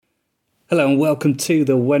Hello and welcome to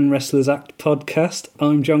the When Wrestlers Act podcast.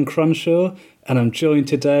 I'm John Cronshaw and I'm joined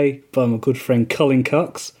today by my good friend Colin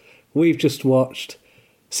Cox. We've just watched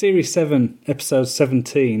Series 7, Episode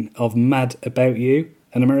 17 of Mad About You,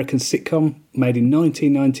 an American sitcom made in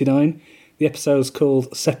 1999. The episode's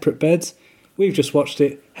called Separate Beds. We've just watched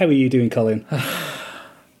it. How are you doing, Colin?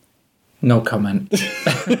 No comment.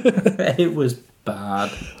 It was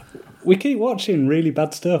bad. We keep watching really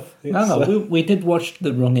bad stuff. We did watch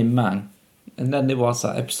The Running Man. And then there was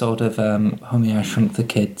that episode of Honey, I Shrunk the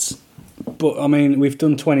Kids. But, I mean, we've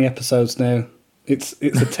done 20 episodes now. It's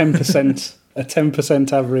a 10%, a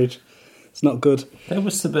 10% average. It's not good. There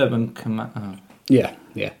was Suburban Commando. Yeah.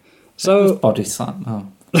 So Body Slam.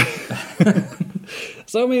 Oh.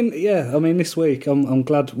 So, I mean, this week, I'm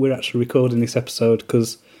glad we're actually recording this episode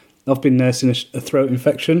because I've been nursing a throat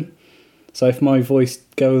infection. So if my voice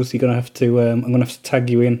goes, you're gonna have to. I'm gonna have to tag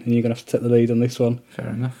you in, and you're gonna have to take the lead on this one. Fair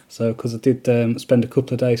enough. So because I did spend a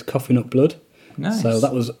couple of days coughing up blood. Nice. So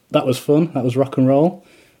that was fun. That was rock and roll.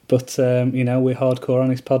 But we're hardcore on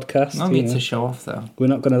this podcast. No need to show off though. We're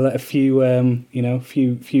not going to let a few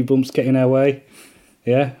few bumps get in our way.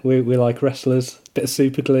 Yeah, we're like wrestlers. Bit of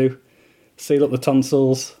super glue, seal up the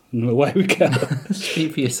tonsils, and away we go.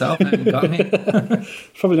 Speak for yourself. I haven't got any.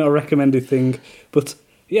 Probably not a recommended thing, but.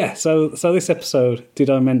 Yeah, so this episode, did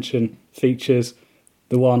I mention, features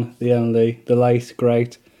the one, the only, the late,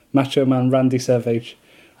 great Macho Man Randy Savage.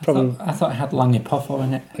 I thought it had Lange Poffo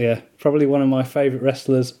in it. Yeah, probably one of my favourite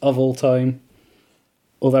wrestlers of all time.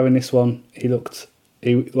 Although in this one, this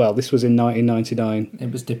was in 1999.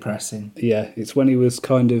 It was depressing. Yeah, it's when he was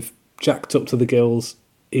kind of jacked up to the gills.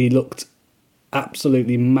 He looked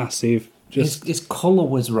absolutely massive. His colour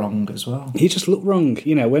was wrong as well. He just looked wrong.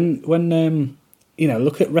 When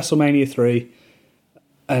look at WrestleMania 3,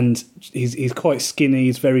 and he's quite skinny,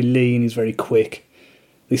 he's very lean, he's very quick.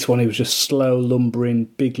 This one, he was just slow, lumbering,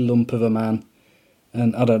 big lump of a man.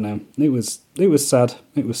 And I don't know, it was sad.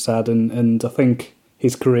 It was sad, and I think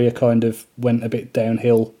his career kind of went a bit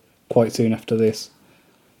downhill quite soon after this.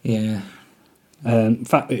 Yeah. In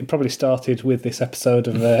fact, it probably started with this episode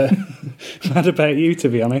of Mad About You, to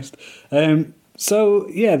be honest. As I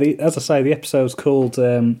say, the episode's called...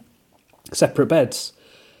 Separate Beds,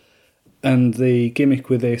 and the gimmick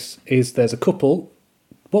with this is there's a couple.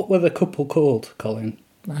 What were the couple called, Colin?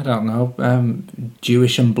 I don't know.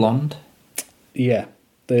 Jewish and blonde. Yeah,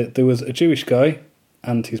 there was a Jewish guy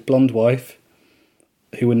and his blonde wife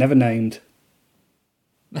who were never named.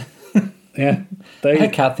 Yeah, I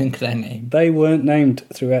can't think of their name. They weren't named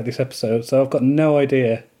throughout this episode, so I've got no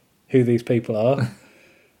idea who these people are.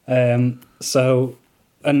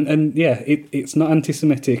 It's not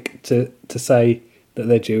anti-Semitic to say that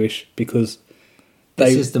they're Jewish because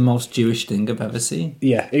this is the most Jewish thing I've ever seen.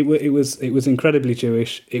 Yeah, it was incredibly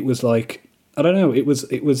Jewish. It was like, I don't know. It was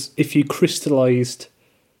if you crystallized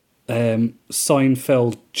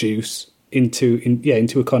Seinfeld juice into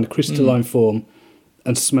a kind of crystalline form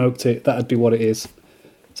and smoked it, that'd be what it is.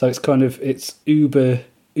 So it's uber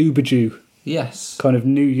Jew. Yes. Kind of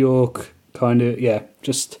New York,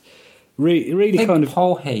 just. Really think kind of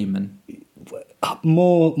Paul Heyman.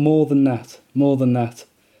 More than that.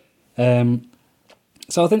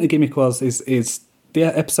 So I think the gimmick is the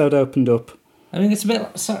episode opened up. I mean, it's a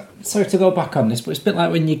bit. Sorry to go back on this, but it's a bit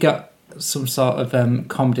like when you got some sort of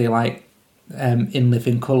comedy like In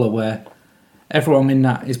Living Colour, where everyone in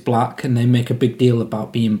that is black and they make a big deal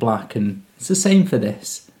about being black, and it's the same for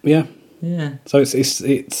this. Yeah. So it's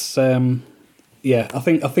I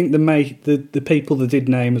think the people that did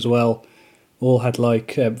name as well all had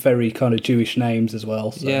like very kind of Jewish names as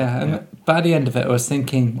well. So, and by the end of it, I was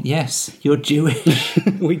thinking, yes, you're Jewish.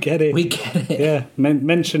 We get it. Yeah,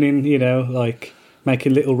 mentioning like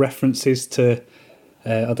making little references to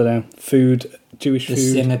food, Jewish food,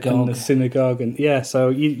 synagogue. And the synagogue, and so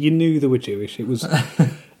you knew they were Jewish. It was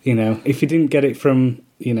if you didn't get it from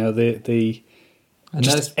the. And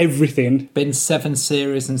just everything. Been 7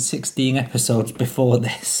 series and 16 episodes before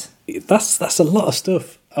this. That's a lot of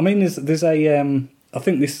stuff. I mean, there's a I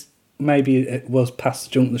think this maybe it was past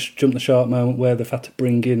jump the shark moment where they've had to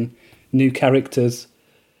bring in new characters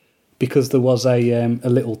because there was a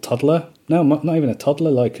little toddler. No, not even a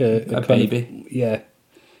toddler, like a baby.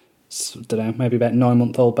 Don't know, maybe about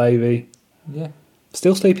 9-month-old baby. Yeah.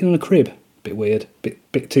 Still sleeping in a crib. Bit weird.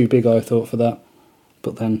 Bit too big, I thought, for that.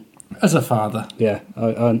 But then. As a father. Yeah,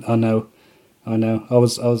 I know. I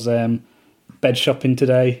was bed shopping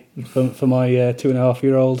today for my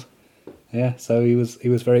 2.5-year-old. Yeah, so he was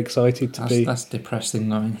very excited to be. That's depressing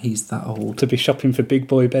knowing he's that old. To be shopping for big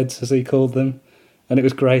boy beds, as he called them, and it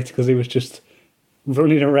was great because he was just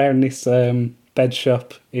running around this bed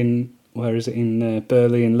shop in where is it, in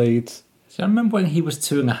Burley and Leeds. So I remember when he was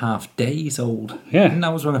 2.5 days old. Yeah. And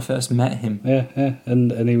that was when I first met him. Yeah.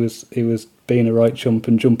 And he was being a right chump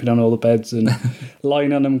and jumping on all the beds and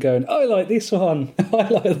lying on them going, I like this one, I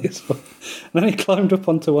like this one. And then he climbed up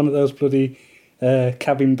onto one of those bloody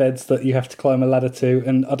cabin beds that you have to climb a ladder to,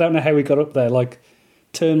 and I don't know how he got up there, like,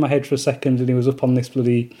 turned my head for a second and he was up on this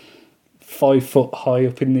bloody 5 foot high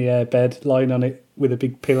up in the air bed, lying on it with a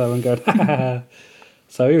big pillow and going, ha ha ha.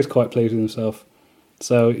 So he was quite pleased with himself.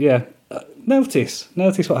 So, yeah, notice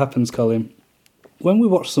what happens, Colin. When we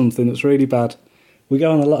watch something that's really bad, we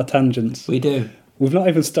go on a lot of tangents. We do. We've not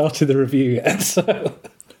even started the review yet, so...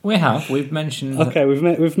 We have. We've mentioned... Okay,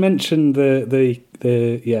 we've mentioned the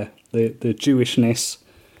Jewishness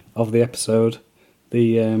of the episode,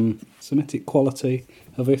 the Semitic quality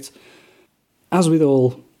of it. As with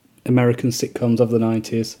all American sitcoms of the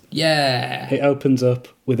 90s, Yeah. it opens up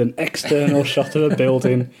with an external shot of a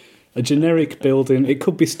building, a generic building. It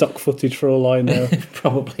could be stock footage for all I know.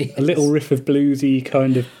 Probably. A little riff of bluesy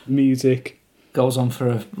kind of music. Goes on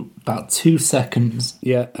for about 2 seconds.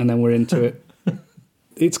 Yeah, and then we're into it.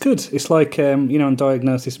 It's good. It's like, on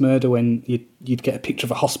Diagnosis Murder when you'd get a picture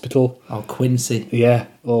of a hospital. Oh, Quincy. Yeah,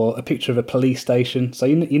 or a picture of a police station. So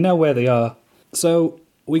you know where they are. So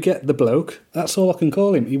we get the bloke. That's all I can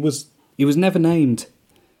call him. He was never named.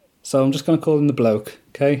 So I'm just going to call him the bloke,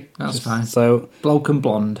 okay? That's fine. So Bloke and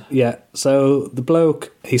blonde. yeah, so the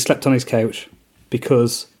bloke, he slept on his couch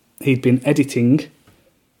because he'd been editing.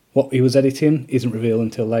 What he was editing isn't revealed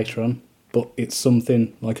until later on, but it's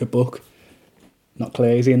something like a book. Not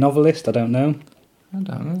clear. Is he a novelist? I don't know. I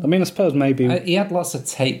don't know. I mean, I suppose maybe... He had lots of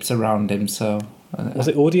tapes around him, so... was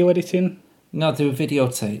it audio editing? No, they were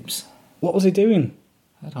videotapes. What was he doing?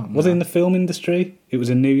 I don't know. Was he in the film industry? It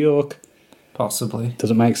was in New York. Possibly.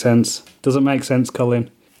 Doesn't make sense. Doesn't make sense,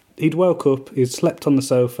 Colin. He'd woke up, he'd slept on the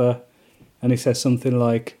sofa, and he says something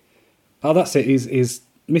like, oh, that's it. His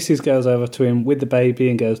missus goes over to him with the baby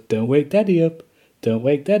and goes, don't wake daddy up. Don't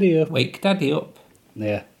wake daddy up. Wake daddy up.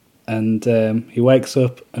 Yeah. And he wakes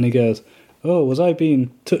up and he goes, oh, was I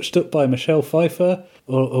being touched up by Michelle Pfeiffer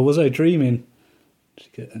or was I dreaming?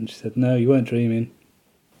 And she said, no, you weren't dreaming.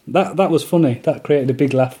 That was funny. That created a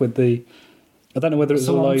big laugh with the... I don't know whether it was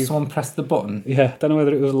a live... Someone pressed the button. Yeah, I don't know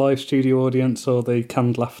whether it was a live studio audience or the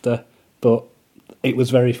canned laughter, but it was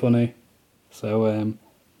very funny. So,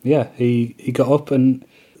 he got up and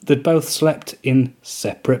they'd both slept in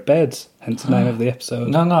separate beds, hence the name of the episode.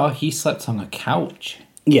 No, he slept on a couch.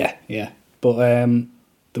 Yeah. But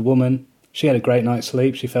the woman, she had a great night's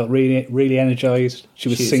sleep. She felt really, really energised. She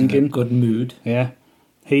was singing. In a good mood. Yeah.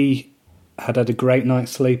 He had a great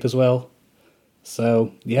night's sleep as well.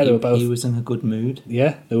 So, yeah, they were both... He was in a good mood.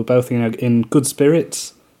 Yeah, they were both in good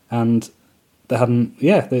spirits, and they hadn't...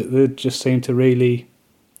 Yeah, they just seemed to really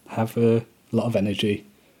have a lot of energy.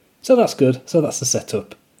 So that's good. So that's the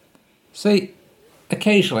setup. See,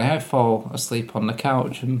 occasionally I fall asleep on the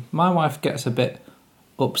couch, and my wife gets a bit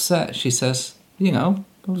upset. She says, I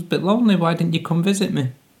was a bit lonely, why didn't you come visit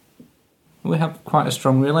me? We have quite a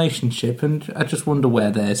strong relationship, and I just wonder where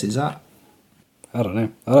theirs is at. I don't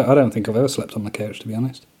know. I don't think I've ever slept on the couch, to be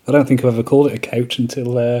honest. I don't think I've ever called it a couch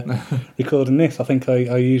until recording this. I think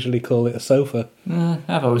I usually call it a sofa.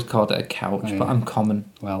 I've always called it a couch, but I'm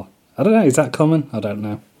common. Well, I don't know. Is that common? I don't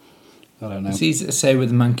know. It's easy to say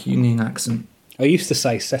with a Mancunian accent. I used to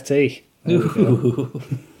say settee.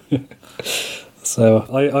 So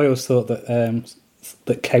I always thought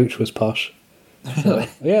that couch was posh. Really?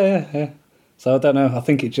 Yeah. So I don't know. I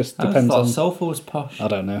think it just depends on... sofa was posh. I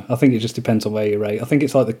don't know. I think it just depends on where you rate. I think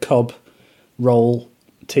it's like the Cobb roll,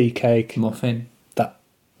 tea cake, muffin. That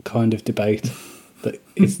kind of debate that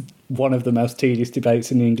is one of the most tedious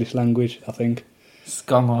debates in the English language, I think.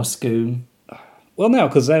 Scone or scone. Well, no,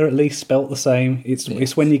 because they're at least spelt the same.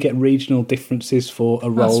 It's when you get regional differences for a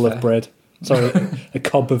roll of bread. Sorry, a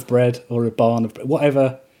cob of bread or a barn of bread.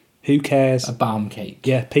 Whatever. Who cares? A barm cake.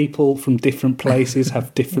 Yeah, people from different places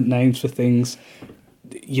have different names for things.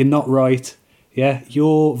 You're not right. Yeah,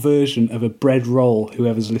 your version of a bread roll,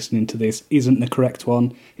 whoever's listening to this, isn't the correct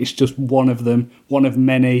one. It's just one of them, one of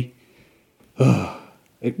many.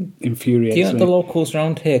 It infuriates me. Do you know what the locals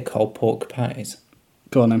around here call pork pies?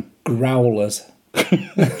 Go on then. Growlers.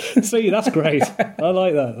 See, that's great. I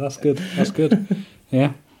like that. That's good.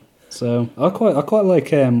 Yeah. So I quite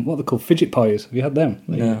like what they're called, fidget pies. Have you had them?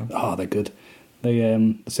 No. Oh, they're good. They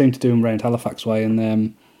seem to do them around Halifax way,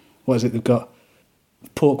 and what is it? They've got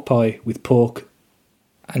pork pie with pork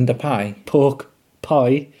and a pie. Pork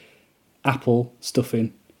pie, apple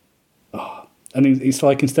stuffing. Oh, and it's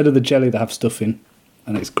like instead of the jelly they have stuffing,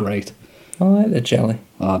 and it's great. I like the jelly.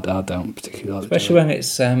 I don't particularly like Especially when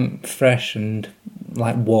it's fresh and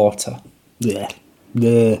like water. Yeah.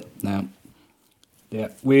 Yeah. No. Yeah.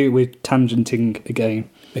 We're tangenting again.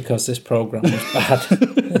 Because this programme was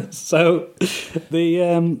bad. So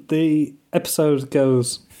the episode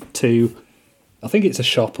goes to, I think it's a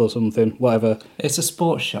shop or something, whatever. It's a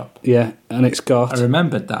sports shop. Yeah, and it's got... I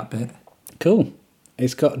remembered that bit. Cool.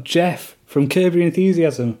 It's got Jeff from Curb Your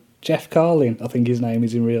Enthusiasm. Jeff Carlin, I think his name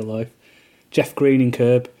is in real life. Jeff Green in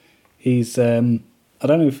Curb. He's, I don't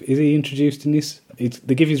know if, is he introduced in this?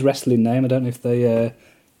 They give his wrestling name. I don't know if they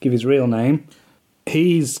give his real name.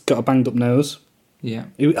 He's got a banged up nose. Yeah.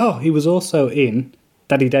 He was also in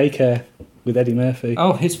Daddy Daycare with Eddie Murphy.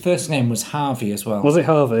 Oh, his first name was Harvey as well. Was it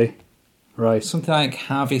Harvey? Right. Something like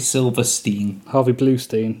Harvey Silverstein. Harvey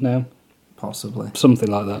Bluestein, no? Possibly.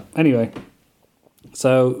 Something like that. Anyway,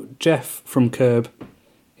 so Jeff from Curb,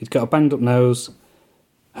 he's got a banged up nose,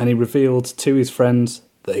 and he revealed to his friends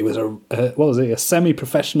that he was a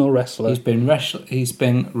semi-professional wrestler. He's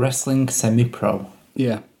been wrestling semi-pro.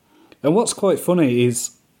 Yeah. And what's quite funny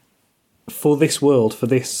is, for this world, for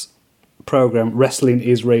this program, wrestling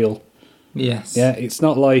is real. Yes. Yeah, it's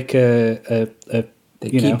not like They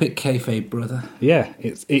keep it kayfabe, brother. Yeah,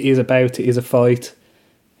 it is a fight.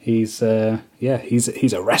 He's a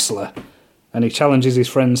wrestler, and he challenges his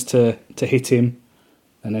friends to hit him,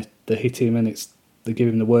 and they hit him, and they give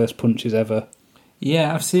him the worst punches ever.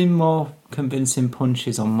 Yeah, I've seen more convincing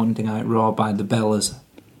punches on Monday Night Raw by the Bellas.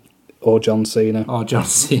 Or John Cena. Or John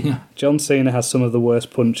Cena. John Cena has some of the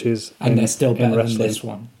worst punches and they're still better wrestling. than this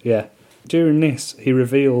one. Yeah. During this, he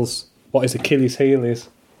reveals what his Achilles heel is.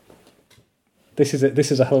 This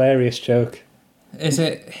is a hilarious joke. Is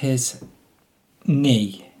it his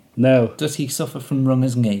knee? No. Does he suffer from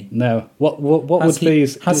runner's knee? No. What would be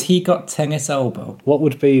his... Has he got tennis elbow? What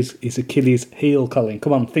would be his Achilles heel, Colin?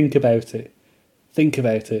 Come on, think about it. Think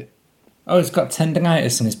about it. Oh, he's got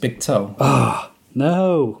tendinitis in his big toe. Ah,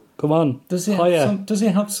 no. Come on. Does he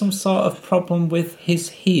have some sort of problem with his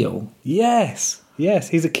heel? Yes.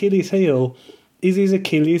 His Achilles heel is his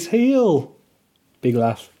Achilles heel. Big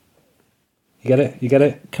laugh. You get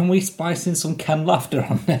it? Can we spice in some Ken laughter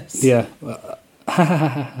on this? Yeah.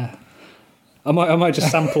 I might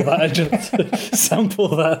just sample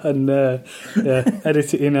that and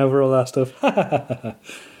edit it in over all that stuff.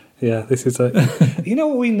 Yeah, this is you know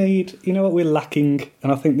what we need? You know what we're lacking?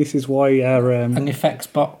 And I think this is why our... an effects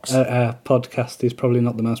box. Our podcast is probably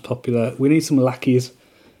not the most popular. We need some lackeys.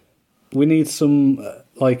 We need some,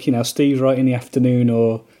 Steve's Right in the Afternoon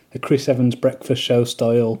or a Chris Evans breakfast show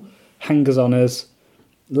style, hangers-on-us,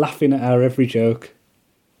 laughing at our every joke.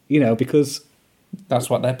 Because... That's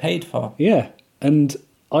what they're paid for. Yeah, and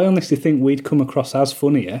I honestly think we'd come across as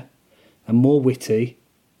funnier and more witty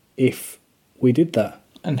if we did that.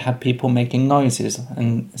 And had people making noises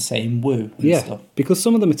and saying woo and stuff. Because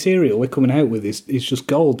some of the material we're coming out with is just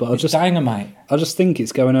gold, but it's dynamite. I just think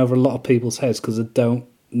it's going over a lot of people's heads because they don't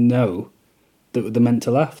know that they're meant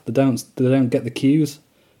to laugh. They don't get the cues.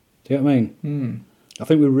 Do you know what I mean? Mm. I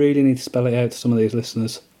think we really need to spell it out to some of these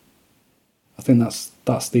listeners. I think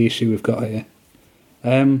that's the issue we've got here.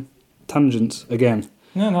 Tangents again.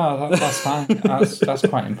 No, that's fine. That's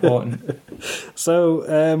quite important.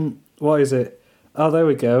 So, what is it? Oh, there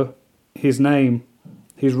we go. His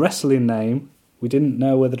wrestling name. We didn't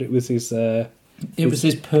know whether it was his. It was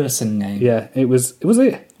his person name. Yeah, it was. Was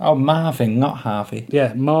it? Oh, Marvin, not Harvey.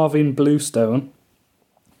 Yeah, Marvin Bluestone.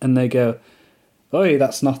 And they go, "Oi,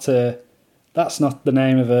 that's not the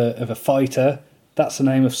name of a fighter. That's the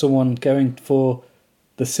name of someone going for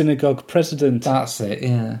the synagogue president." That's it.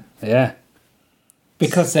 Yeah. Yeah.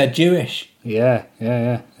 Because they're Jewish. Yeah.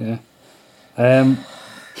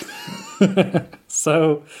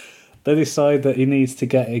 So they decide that he needs to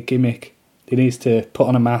get a gimmick. He needs to put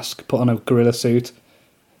on a mask, put on a gorilla suit,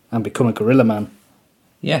 and become a gorilla man.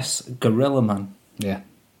 Yes, gorilla man. Yeah.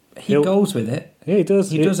 He goes with it. Yeah, he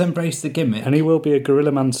does. He does embrace the gimmick. And he will be a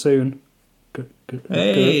gorilla man soon.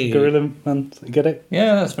 Gorilla man, you get it?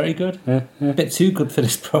 Yeah, that's very good. Yeah. A bit too good for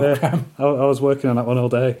this programme. I was working on that one all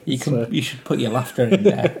day. You should put your laughter in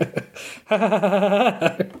there.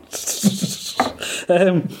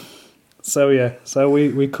 So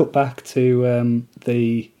we cut back to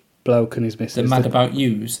the bloke and his missus. The Mad About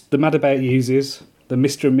Yous. The Mad About Youses. The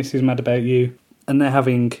Mr. and Mrs. Mad About You. And they're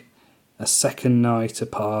having a second night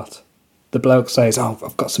apart. The bloke says, "Oh,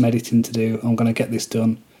 I've got some editing to do. I'm going to get this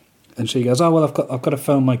done." And she goes, "Oh, well, I've got to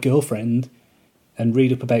phone my girlfriend and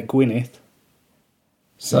read up about Gwyneth."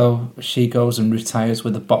 So she goes and retires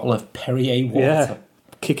with a bottle of Perrier water. Yeah.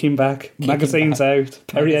 Kicking back. Magazines out.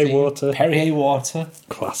 Perrier water. Perrier water.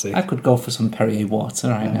 Classic. I could go for some Perrier water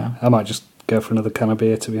right now. I might just go for another can of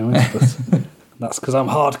beer, to be honest. But that's because I'm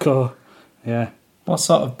hardcore. Yeah. What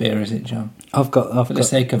sort of beer is it, John? I've got For the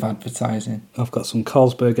sake of advertising. I've got some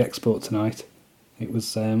Carlsberg Export tonight. It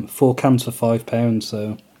was 4 cans for £5,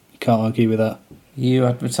 so you can't argue with that. You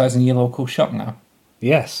advertising your local shop now?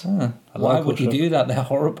 Yes. Why would you do that? They're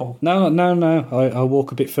horrible. No. I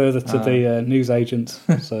walk a bit further to the newsagents.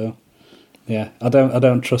 So, yeah, I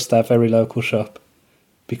don't trust our very local shop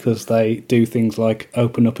because they do things like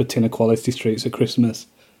open up a tin of Quality Streets at Christmas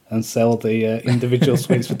and sell the individual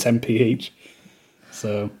sweets for 10p each.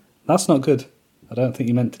 So that's not good. I don't think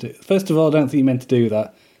you meant to do. First of all, I don't think you meant to do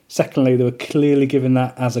that. Secondly, they were clearly given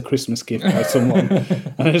that as a Christmas gift by someone,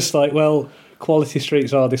 and I just like, well, Quality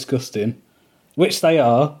Streets are disgusting, which they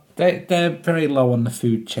are. They're very low on the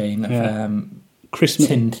food chain of Christmas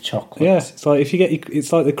tinned chocolates. Yeah, it's like if you get,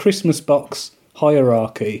 it's like the Christmas box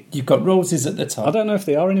hierarchy. You've got roses at the top. I don't know if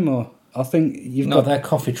they are anymore. I think you've got their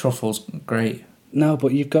coffee truffles, great. No,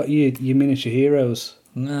 but you've got your miniature heroes.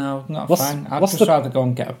 No, not fine. I'd just rather go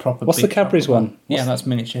and get a proper. What's the Cadbury's one? That's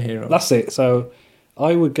miniature heroes. That's it. So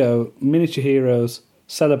I would go miniature heroes,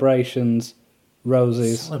 celebrations,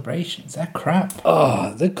 roses. Celebrations, they're crap.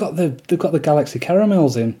 Oh, they've got the Galaxy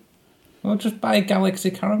caramels in. Well, just buy a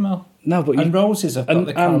Galaxy caramel. No, but roses have got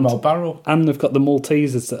the caramel barrel, and they've got the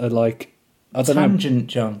Maltesers that are like tangent,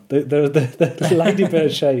 John. They're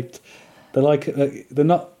ladybird shaped. They're like they're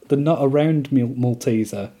not a round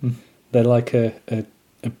Malteser. They're like a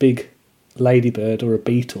big ladybird or a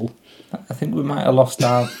beetle. I think we might have lost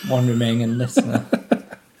our one remaining listener.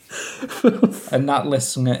 And that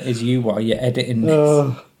listener is you while you're editing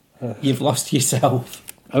this. You've lost yourself.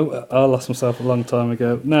 Oh, I lost myself a long time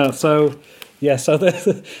ago. No, so yeah, so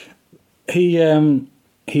the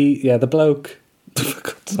bloke. For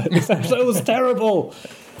God's sake, this episode was terrible.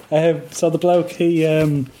 So the bloke,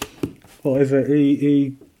 what is it?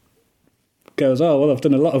 He goes, oh well, I've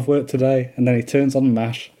done a lot of work today, and then he turns on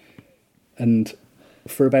MASH, and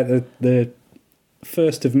for about the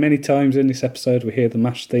first of many times in this episode, we hear the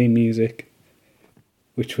MASH theme music,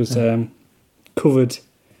 which was covered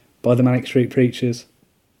by the Manic Street Preachers.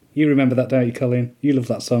 You remember that, don't you, Colin? You love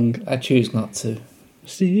that song. I choose not to.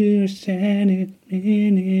 Still standing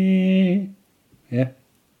in it. Yeah.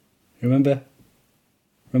 Remember,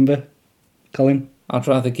 Colin? I'd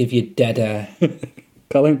rather give you dead air.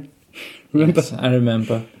 Colin? Remember? Yes, I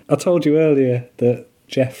remember. I told you earlier that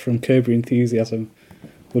Jeff from Curb Your Enthusiasm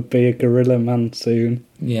would be a gorilla man soon.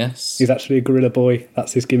 Yes. He's actually a gorilla boy.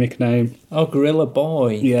 That's his gimmick name. Oh, Gorilla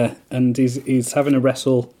Boy. Yeah, and he's having a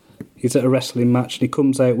wrestle. He's at a wrestling match, and he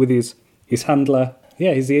comes out with his handler.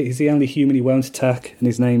 Yeah, he's the only human he won't attack, and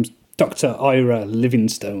his name's Dr. Ira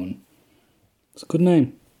Livingstone. It's a good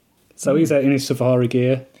name. So he's out in his safari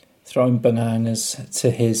gear. Throwing bananas to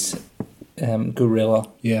his gorilla.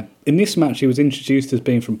 Yeah. In this match, he was introduced as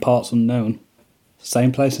being from Parts Unknown.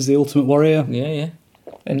 Same place as the Ultimate Warrior. Yeah.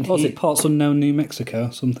 And was it Parts Unknown, New Mexico?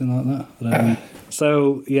 Something like that. I don't know.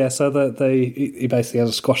 So, yeah, he basically has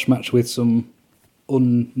a squash match with some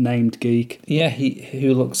unnamed geek. Yeah,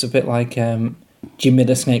 who looks a bit like Jimmy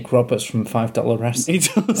the Snake Roberts from $5 Wrestling. He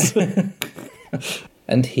does.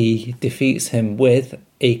 And he defeats him with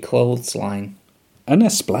a clothesline. And a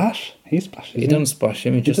splash. He splashes him. He doesn't splash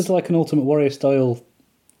him. He does like an Ultimate Warrior style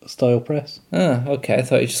press. Oh, okay. I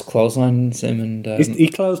thought he just clotheslines him and... He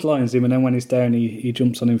clotheslines him, and then when he's down, he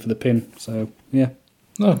jumps on him for the pin. So, yeah.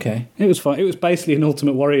 Okay. It was fine. It was basically an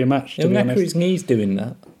Ultimate Warrior match, to be honest. His knees doing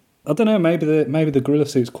that. I don't know, maybe the gorilla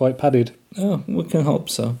suit's quite padded. Oh, we can hope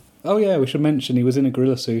so. Oh yeah, we should mention he was in a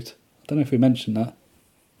gorilla suit. I don't know if we mentioned that.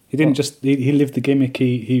 He didn't he lived the gimmick,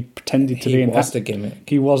 he pretended to be an actor. He was the gimmick.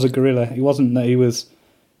 He was a gorilla. He wasn't that he was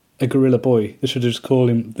a gorilla boy. They should have just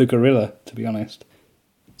called him the gorilla, to be honest.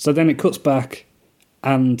 So then it cuts back,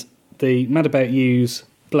 and the Mad About You's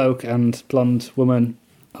bloke and blonde woman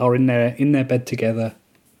are in their bed together.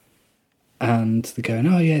 And they're going,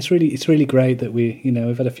 oh yeah, it's really great that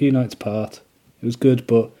we've had a few nights apart. It was good,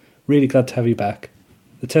 but really glad to have you back.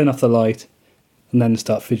 They turn off the light, and then they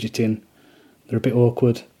start fidgeting. They're a bit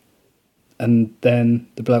awkward, and then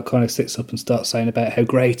the bloke kind of sits up and starts saying about how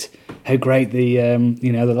great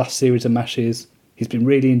the last series of MASH is. He's been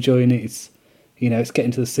really enjoying it. It's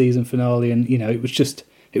getting to the season finale, and it was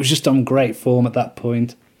just on great form at that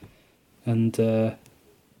point. And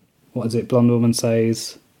what is it? Blonde woman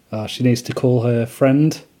says. She needs to call her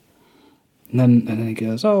friend, and then he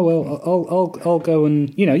goes, "Oh well, I'll go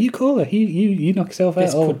and you call her. You knock yourself out.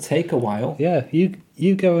 This could take a while. Yeah,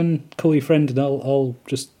 you go and call your friend, and I'll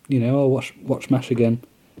just I'll watch MASH again."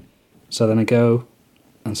 So then I go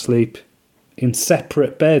and sleep in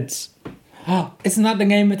separate beds. Oh, isn't that the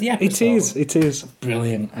name of the episode? It is.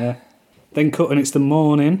 Brilliant. Then cut and it's the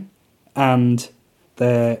morning, and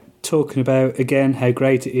they're talking about, again, how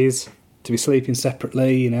great it is to be sleeping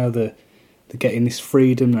separately. You know, they're getting this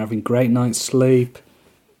freedom, they're having great night's sleep,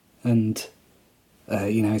 and,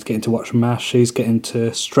 you know, he's getting to watch MASH, she's getting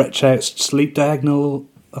to stretch out, sleep diagonal,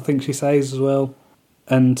 I think she says as well.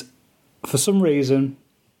 And for some reason,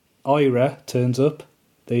 Ira turns up,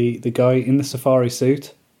 the guy in the safari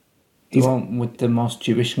suit. The one with the most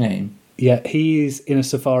Jewish name. Yeah, he's in a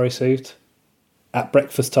safari suit at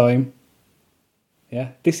breakfast time. Yeah,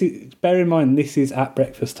 bear in mind, this is at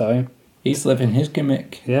breakfast time. He's living his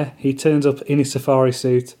gimmick. Yeah, he turns up in his safari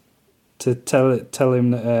suit to tell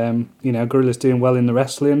him that, you know, Gorilla's doing well in the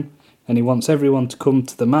wrestling, and he wants everyone to come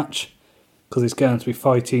to the match because he's going to be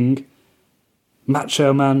fighting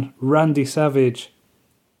Macho Man Randy Savage.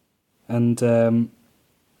 And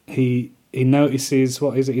he notices,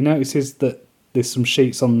 what is it? He notices that there's some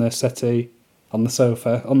sheets on the settee, on the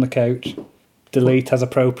sofa, on the couch. Delete as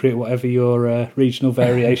appropriate, whatever your regional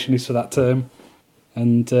variation is for that term.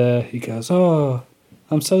 And he goes, "Oh,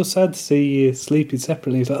 I'm so sad to see you sleeping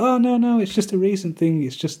separately." He's like, "Oh, no, it's just a recent thing.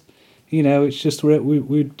 It's just, you know, it's just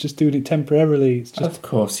we're just doing it temporarily." It's just, of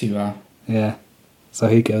course you are. Yeah. So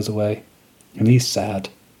he goes away, and he's sad.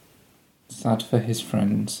 Sad for his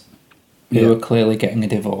friends, who are clearly getting a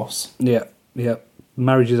divorce. Yeah.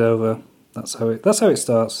 Marriage is over. That's how it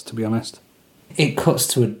starts, to be honest. It cuts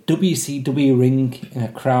to a WCW ring in a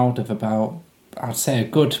crowd of about, I'd say, a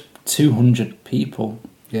good 200 people.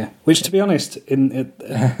 Yeah, which, to be honest, near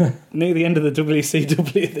the end of the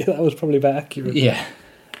WCW, that was probably about accurate. Yeah,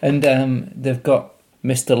 and they've got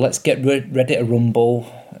Mr. Let's Get Ready to Rumble,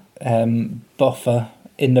 Buffer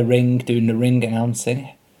in the ring doing the ring announcing.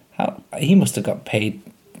 He must have got paid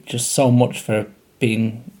just so much for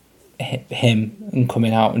being him and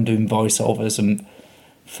coming out and doing voiceovers and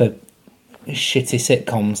for shitty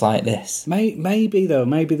sitcoms like this. Maybe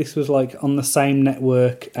this was like on the same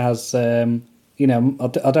network as, you know,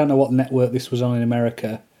 I don't know what network this was on in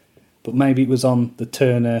America, but maybe it was on the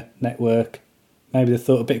Turner network. Maybe they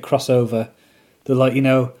thought a bit of crossover. They're like, you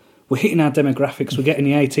know, we're hitting our demographics, we're getting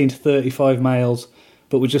the 18 to 35 males,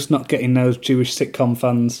 but we're just not getting those Jewish sitcom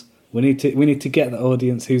fans. We need to get the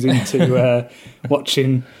audience who's into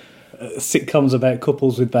watching sitcoms about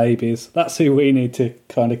couples with babies. That's who we need to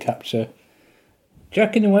kind of capture. Do you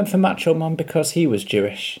reckon he went for Macho Man because he was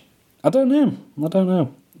Jewish? I don't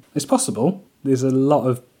know. It's possible. There's a lot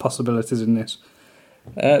of possibilities in this.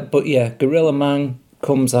 But yeah, Gorilla Man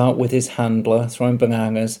comes out with his handler throwing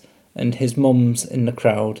bananas, and his mum's in the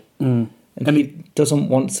crowd. And he doesn't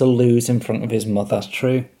want to lose in front of his mother. That's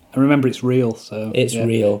true. And remember, it's real, so... It's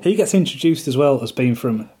real. He gets introduced as well as being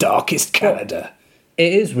from Darkest Canada.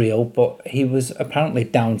 It is real, but he was apparently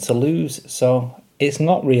down to lose, so it's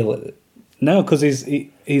not real. No, because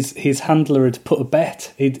his handler had put a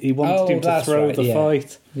bet. He wanted him to throw the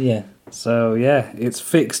fight. Yeah. So, yeah, it's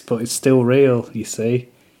fixed, but it's still real, you see.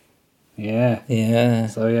 Yeah. Yeah.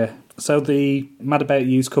 So, yeah. So the Mad About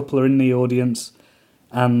You's couple are in the audience,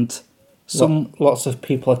 and lots of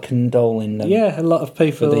people are condoling them. Yeah, a lot of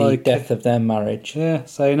people for the like death of their marriage. Yeah,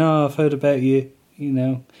 saying, "Oh, I've heard about you. You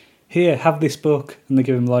know, here, have this book," and they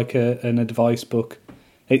give him like an advice book.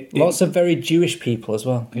 Lots of very Jewish people as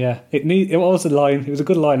well. Yeah, it was a line. It was a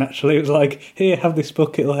good line actually. It was like, "Here, have this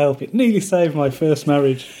book. It'll help." It nearly saved my first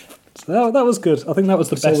marriage. So that was good. I think that was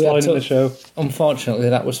the best line in the show. Unfortunately,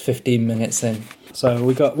 that was 15 minutes in. So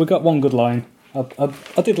we got one good line.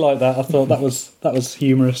 I did like that. I thought that was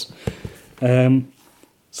humorous.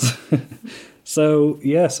 So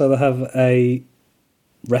they have a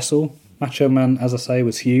wrestle. Macho Man, as I say,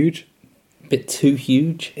 was huge. A bit too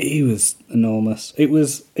huge. He was enormous.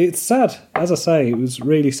 It's sad. As I say, it was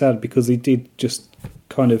really sad because he did just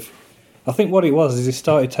kind of... I think what it was is he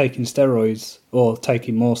started taking steroids, or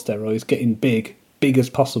taking more steroids, getting big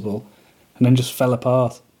as possible, and then just fell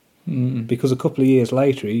apart. Because a couple of years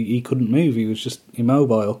later, he couldn't move. He was just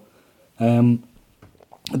immobile. I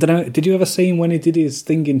don't know, did you ever see him when he did his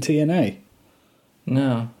thing in TNA?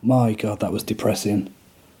 No. My God, that was depressing.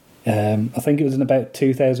 I think it was in about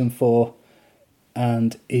 2004,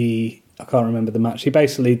 and I can't remember the match. He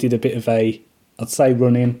basically did a bit of I'd say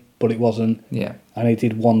running, but it wasn't. Yeah. And he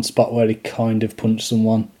did one spot where he kind of punched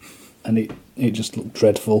someone, and it just looked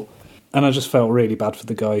dreadful. And I just felt really bad for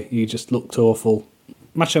the guy. He just looked awful.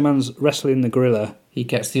 Macho Man's wrestling the gorilla. He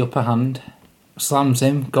gets the upper hand, slams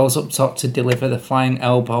him, goes up top to deliver the flying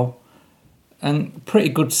elbow. And pretty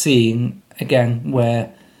good scene, again,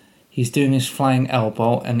 where he's doing his flying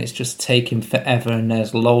elbow and it's just taking forever and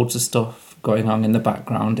there's loads of stuff going on in the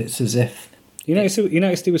background. It's as if... You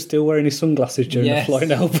noticed he was still wearing his sunglasses during the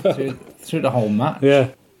flying elbow? Through the whole match. Yeah.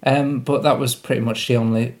 But that was pretty much the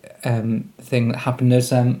only thing that happened. There's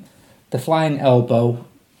the flying elbow,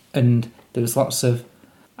 and there was lots of,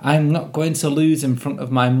 I'm not going to lose in front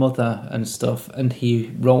of my mother and stuff, and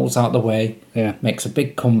he rolls out the way, makes a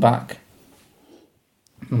big comeback,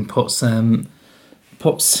 and puts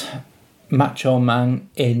Macho Man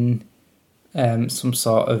in some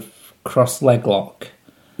sort of cross leg lock.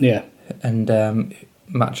 Yeah. And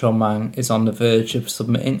Macho Man is on the verge of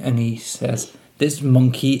submitting, and he says, "This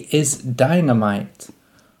monkey is dynamite."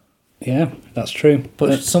 Yeah, that's true.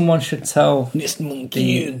 But someone should tell this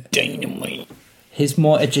monkey is dynamite. His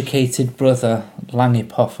more educated brother, Lanny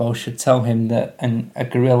Poffo, should tell him that a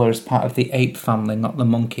gorilla is part of the ape family, not the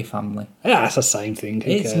monkey family. Yeah, it's the same thing.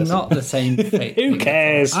 Who It's cares? not the same thing. Who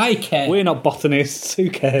cares? I care. We're not botanists. Who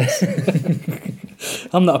cares?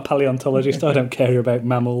 I'm not a paleontologist. I don't care about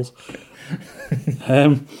mammals.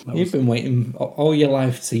 You've been waiting all your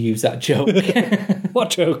life to use that joke. What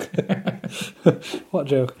joke? What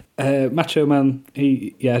joke? Macho Man,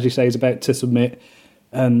 as you say, is about to submit,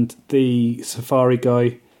 and the safari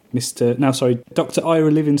guy, Dr.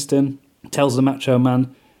 Ira Livingston, tells the Macho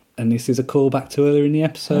Man, and this is a callback to earlier in the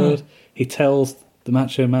episode, he tells the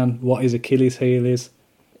Macho Man what his Achilles heel is.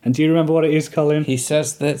 And do you remember what it is, Colin? He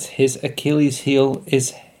says that his Achilles heel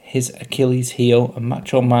is his Achilles heel, and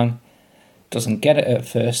Macho Man doesn't get it at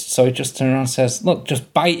first, so he just turns around and says, "Look,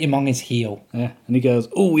 just bite him on his heel." Yeah, and he goes,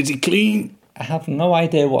 "Oh, is he clean?" I have no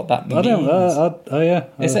idea what that means. I don't.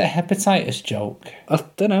 Is it a hepatitis joke? I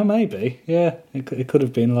don't know. Maybe. Yeah, it could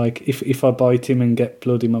have been like, if I bite him and get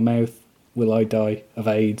blood in my mouth, will I die of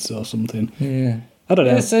AIDS or something? Yeah, I don't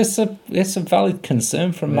know. It's a valid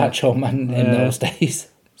concern from Macho Man in those days.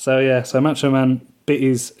 So Macho Man bit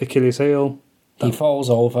his Achilles heel. He falls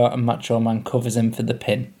over, and Macho Man covers him for the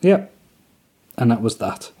pin. Yep. And that was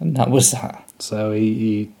that. And that was that. So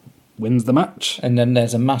he wins the match. And then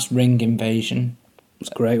there's a mass ring invasion. It's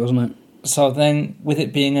great, wasn't it? So then, with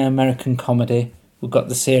it being an American comedy, we've got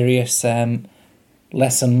the serious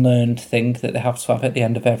lesson learned thing that they have to have at the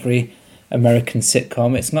end of every American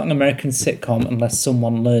sitcom. It's not an American sitcom unless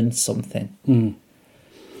someone learns something. Mm.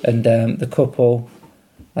 And the couple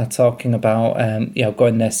are talking about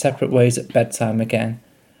going their separate ways at bedtime again.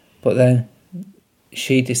 But then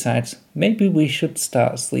she decides, maybe we should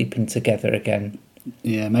start sleeping together again.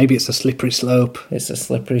 Yeah, maybe it's a slippery slope. It's a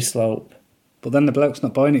slippery slope. But then the bloke's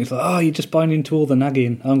not buying it. He's like, "Oh, you're just buying into all the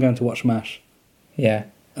nagging. I'm going to watch MASH." Yeah.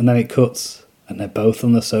 And then it cuts, and they're both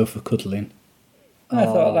on the sofa cuddling. I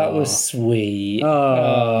thought that was sweet.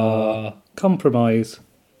 Compromise.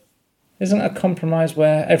 Isn't it a compromise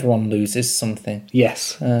where everyone loses something?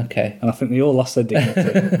 Yes. Okay. And I think they all lost their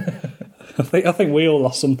dignity. I think we all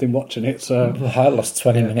lost something watching it. So I lost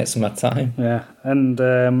 20 minutes of my time. Yeah. And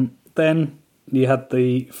then you had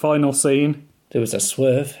the final scene. There was a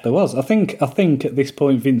swerve. There was. I think at this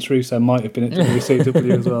point Vince Russo might have been at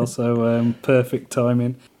WCW as well. So perfect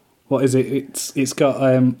timing. What is it? It's got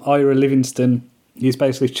Ira Livingston. He's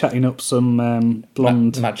basically chatting up some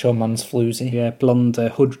blonde Macho Man's floozy. Yeah, blonde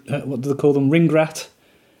hood. What do they call them? Ring rat.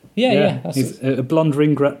 Yeah. He's a blonde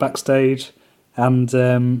ring rat backstage,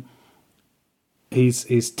 and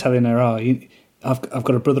he's telling her, I've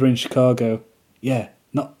got a brother in Chicago. Yeah,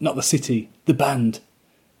 not the city, the band.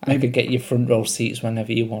 I could get you front row seats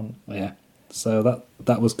whenever you want. Yeah, so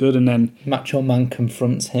that was good. And then Macho Man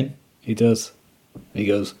confronts him. He does. He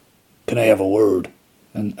goes, "Can I have a word?"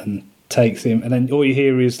 And takes him, and then all you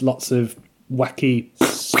hear is lots of wacky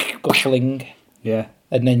scuffling. Yeah.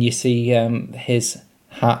 And then you see his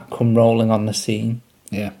hat come rolling on the scene.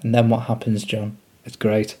 Yeah. And then what happens, John? It's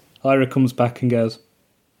great. Ira comes back and goes,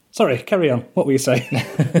 "Sorry, carry on. What were you saying?"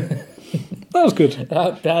 That was good.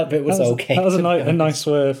 That bit was okay. That was a nice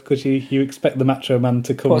swerve, because you expect the Macho Man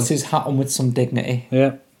to come. Puts his hat on with some dignity.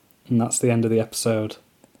 Yeah. And that's the end of the episode.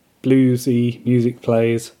 Bluesy music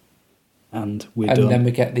plays. And we're done. And then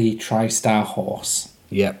we get the TriStar horse.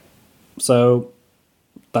 Yep. So,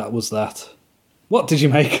 that was that. What did you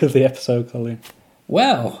make of the episode, Colin?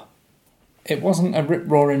 Well, it wasn't a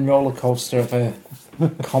rip-roaring roller coaster of a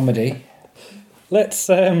comedy. Let's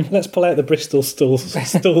pull out the Bristol stool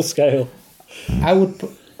scale. I would...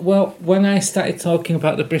 Well, when I started talking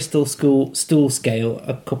about the Bristol stool scale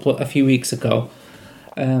a few weeks ago,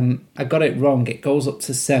 I got it wrong. It goes up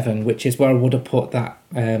to 7, which is where I would have put that...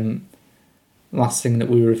 last thing that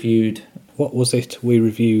we reviewed. What was it we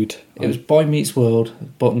reviewed? It was Boy Meets World,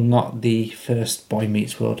 but not the first Boy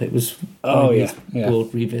Meets World. It was Boy Meets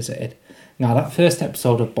World Revisited. Now, that first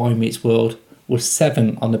episode of Boy Meets World was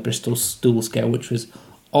 7 on the Bristol stool scale, which was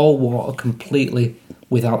all water, completely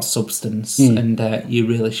without substance, and you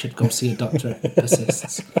really should go see a doctor if it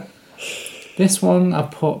persists. This one I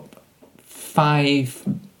put 5,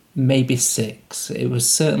 maybe 6. It was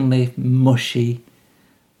certainly mushy.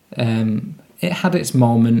 It had its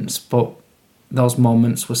moments, but those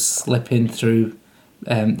moments were slipping through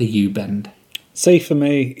the U-bend. See, for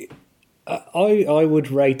me, I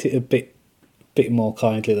would rate it a bit more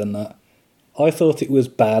kindly than that. I thought it was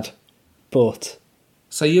bad, but...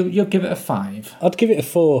 So you'll give it a 5? I'd give it a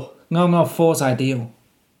 4. No, 4's ideal.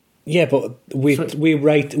 Yeah, but we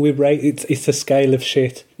rate it's a scale of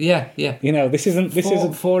shit. Yeah. You know, this isn't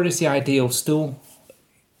 4 is the ideal stool.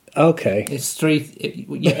 Okay. It's 3.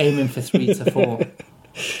 You're aiming for 3 to 4.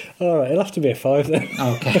 All right, it'll have to be a 5 then.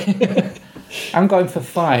 Okay. I'm going for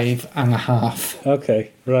 5.5.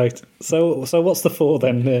 Okay, right. So what's the 4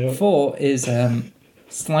 then? 4 is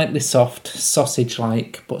slightly soft,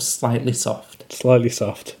 sausage-like, but slightly soft. Slightly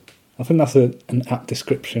soft. I think that's an apt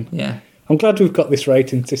description. Yeah. I'm glad we've got this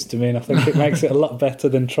rating system in. I think it makes it a lot better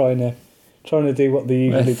than trying to do what they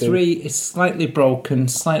usually do. 3 is slightly broken,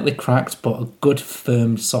 slightly cracked, but a good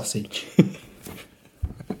firm sausage.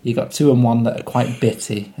 You got 2 and 1 that are quite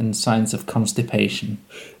bitty and signs of constipation.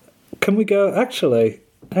 Can we go? Actually,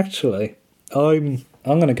 I'm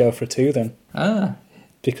going to go for a 2 then.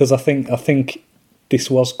 Because I think this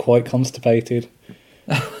was quite constipated.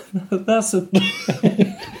 That's a.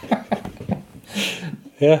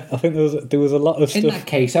 Yeah, I think there was a lot of stuff. In that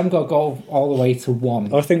case, I'm going to go all the way to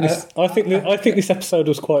 1. I think this episode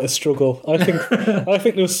was quite a struggle. I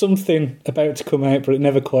think there was something about to come out, but it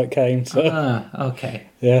never quite came. So. Okay.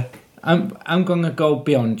 Yeah. I'm going to go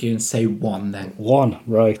beyond you and say 1 then. 1,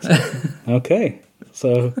 right? Okay.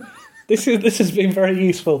 So this has been very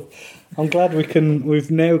useful. I'm glad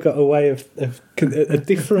we've now got a way of a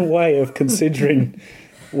different way of considering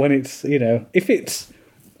when it's, you know, if it's.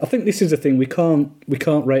 I think this is the thing, we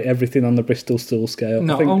can't rate everything on the Bristol Stool scale.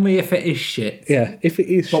 No, only if it is shit. Yeah, if it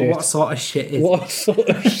is shit. But what sort of shit is it? What sort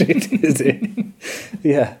of shit is it?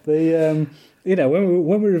 Yeah, you know,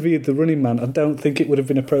 when we reviewed The Running Man, I don't think it would have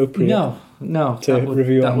been appropriate. No, to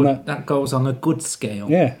review on that. That goes on a good scale.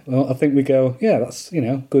 Yeah, well, I think we go, yeah, that's, you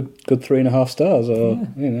know, good 3.5 stars, or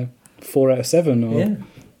you know, 4 out of 7, or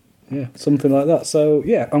yeah, something like that. So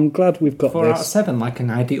yeah, I'm glad we've got 4 this. out of 7, like an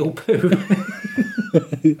ideal poo.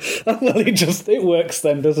 Well, it works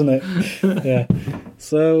then, doesn't it? Yeah.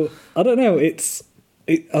 So I don't know.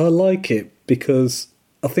 I like it because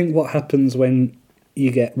I think what happens when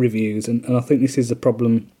you get reviews, and I think this is a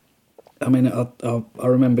problem. I mean, I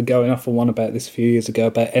remember going off on one about this a few years ago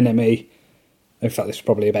about NME. In fact, this was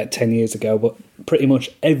probably about 10 years ago. But pretty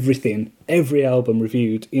much every album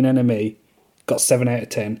reviewed in NME got 7 out of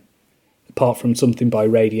 10, apart from something by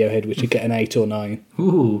Radiohead, which would get an 8 or 9.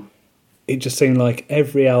 Ooh. It just seemed like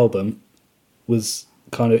every album was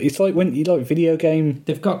kind of... It's like when you like video game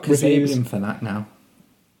They've got reviews. Kasabian for that now.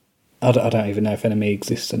 I don't even know if NME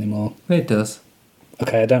exists anymore. It does.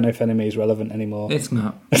 Okay, I don't know if NME is relevant anymore. It's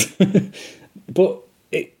not. But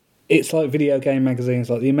it's like video game magazines,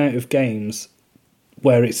 like the amount of games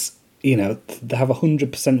where it's, you know, they have a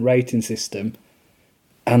 100% rating system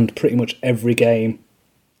and pretty much every game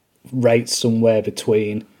rates somewhere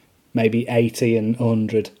between maybe 80 and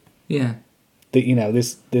 100. Yeah. That, you know,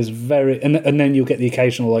 there's very... And then you'll get the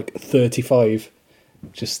occasional, like, 35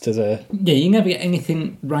 just as a... Yeah, you never get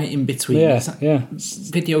anything right in between. Yeah.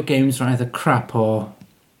 Video games are either crap or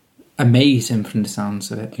amazing from the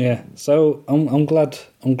sounds of it. Yeah, so I'm glad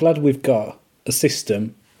we've got a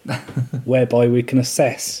system whereby we can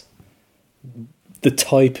assess the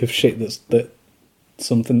type of shit that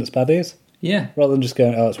something that's bad is. Yeah. Rather than just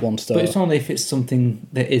going, oh, it's 1 star. But it's only if it's something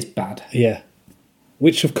that is bad. Yeah.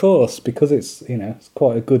 Which, of course, because it's, you know, it's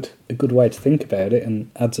quite a good way to think about it and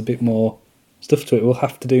adds a bit more stuff to it, we'll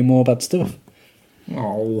have to do more bad stuff.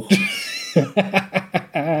 Oh.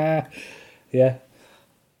 Yeah.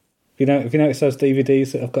 Have you noticed those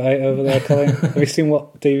DVDs that I've got out over there, Colin? Have you seen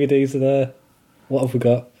what DVDs are there? What have we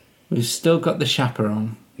got? We've still got The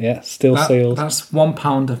Chaperone. Yeah, still sealed. That's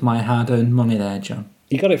 £1 of my hard-earned money there, John.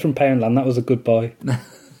 You got it from Poundland. That was a good buy.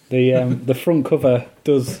 The front cover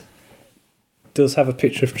does have a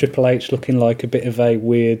picture of Triple H looking like a bit of a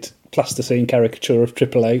weird plasticine caricature of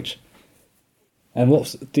Triple H. And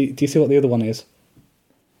do you see what the other one is?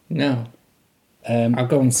 No. I'll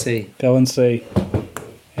go and see. Go and see.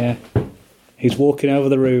 Yeah. He's walking over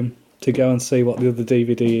the room to go and see what the other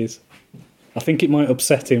DVD is. I think it might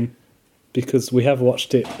upset him because we have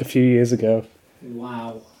watched it a few years ago.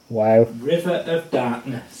 Wow. River of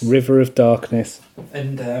Darkness.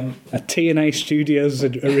 And a TNA Studios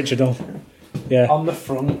original. Yeah. On the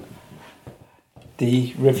front,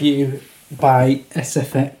 the review by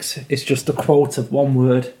SFX is just a quote of one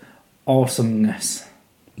word: awesomeness.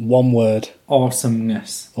 One word.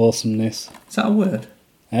 Awesomeness. Awesomeness. Is that a word?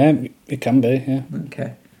 It can be, yeah.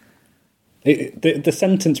 Okay. The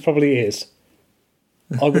sentence probably is.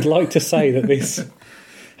 I would like to say that this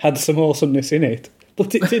had some awesomeness in it,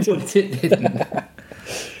 but it didn't. But it didn't.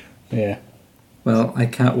 Yeah. Well, I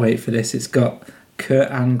can't wait for this. It's got Kurt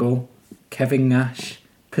Angle, Kevin Nash,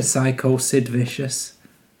 Psycho Sid Vicious.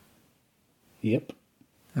 Yep.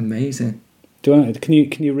 Amazing. Do you want? Can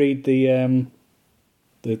you read the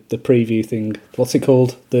preview thing? What's it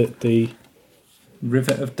called? The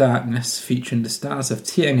River of Darkness, featuring the stars of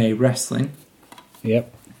TNA Wrestling.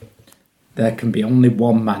 Yep. There can be only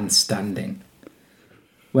one man standing.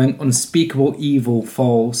 When unspeakable evil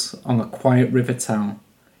falls on a quiet river town,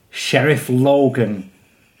 Sheriff Logan,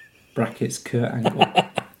 brackets Kurt Angle,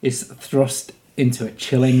 is thrust into a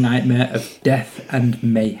chilling nightmare of death and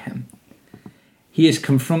mayhem. He is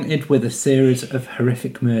confronted with a series of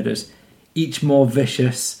horrific murders, each more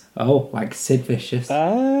vicious, like Sid Vicious,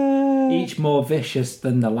 each more vicious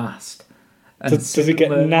than the last. And Does he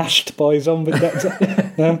get nashed by zombie?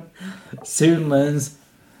 No? Soon learns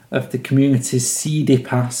of the community's seedy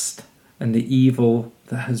past and the evil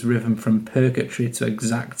that has risen from purgatory to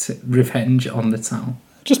exact revenge on the town.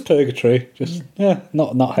 Just purgatory.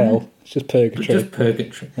 Not hell. It's just purgatory. Just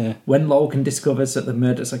purgatory. Yeah. When Logan discovers that the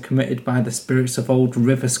murders are committed by the spirits of old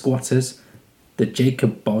river squatters, the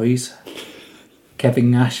Jacob Boys,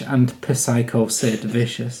 Kevin Nash and Psycho Sid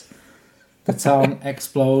Vicious, the town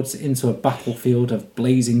explodes into a battlefield of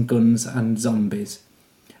blazing guns and zombies.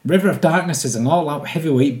 River of Darkness is an all-out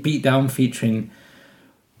heavyweight beatdown featuring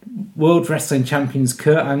World Wrestling Champions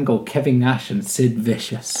Kurt Angle, Kevin Nash and Sid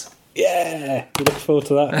Vicious. Yeah, we look forward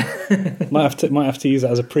to that. might have to use that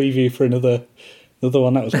as a preview for another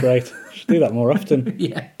one. That was great. Should do that more often.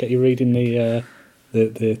 Yeah. Get you reading the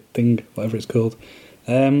thing, whatever it's called.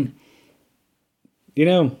 I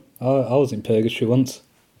was in purgatory once.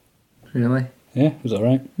 Really? Yeah, it was all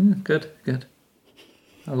right. Good.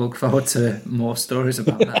 I look forward to more stories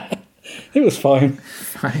about that. It was fine.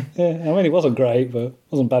 Fine. Yeah, I mean, it wasn't great, but it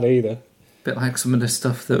wasn't bad either. Bit like some of the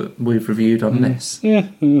stuff that we've reviewed on this. Yeah,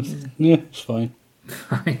 it's fine.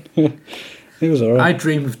 Fine. It was all right. I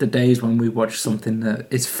dream of the days when we watch something that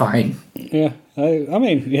is fine. Yeah, I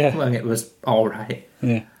mean, yeah. When it was all right.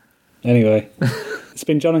 Yeah. Anyway, it's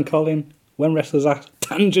been John and Colin, When Wrestlers Act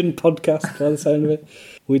Tangent Podcast, by the sound of it.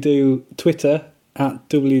 We do Twitter at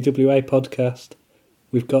WWA Podcast.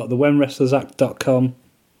 We've got the WhenWrestlersAct.com.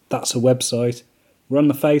 That's a website. We're on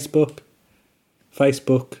the Facebook.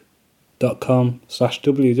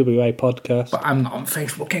 Facebook.com/WWA Podcast. But I'm not on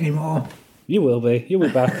Facebook anymore. You will be. You'll be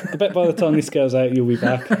back. I bet by the time this goes out, you'll be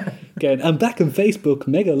back. Again, I'm back on Facebook.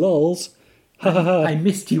 Mega lols. Ha ha ha. I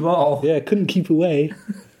missed you all. Yeah, couldn't keep away.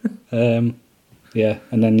 Yeah,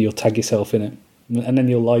 and then you'll tag yourself in it. And then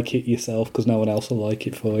you'll like it yourself because no one else will like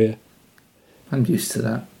it for you. I'm used to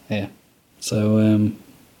that. Yeah. So,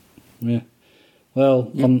 yeah.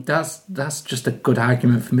 Well, that's just a good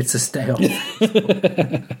argument for me to stay on.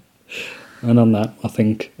 And on that, I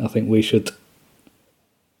think we should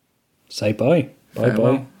say bye. Bye,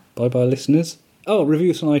 Farewell. listeners. Oh, review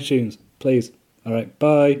us on iTunes, please. All right,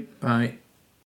 bye. Bye.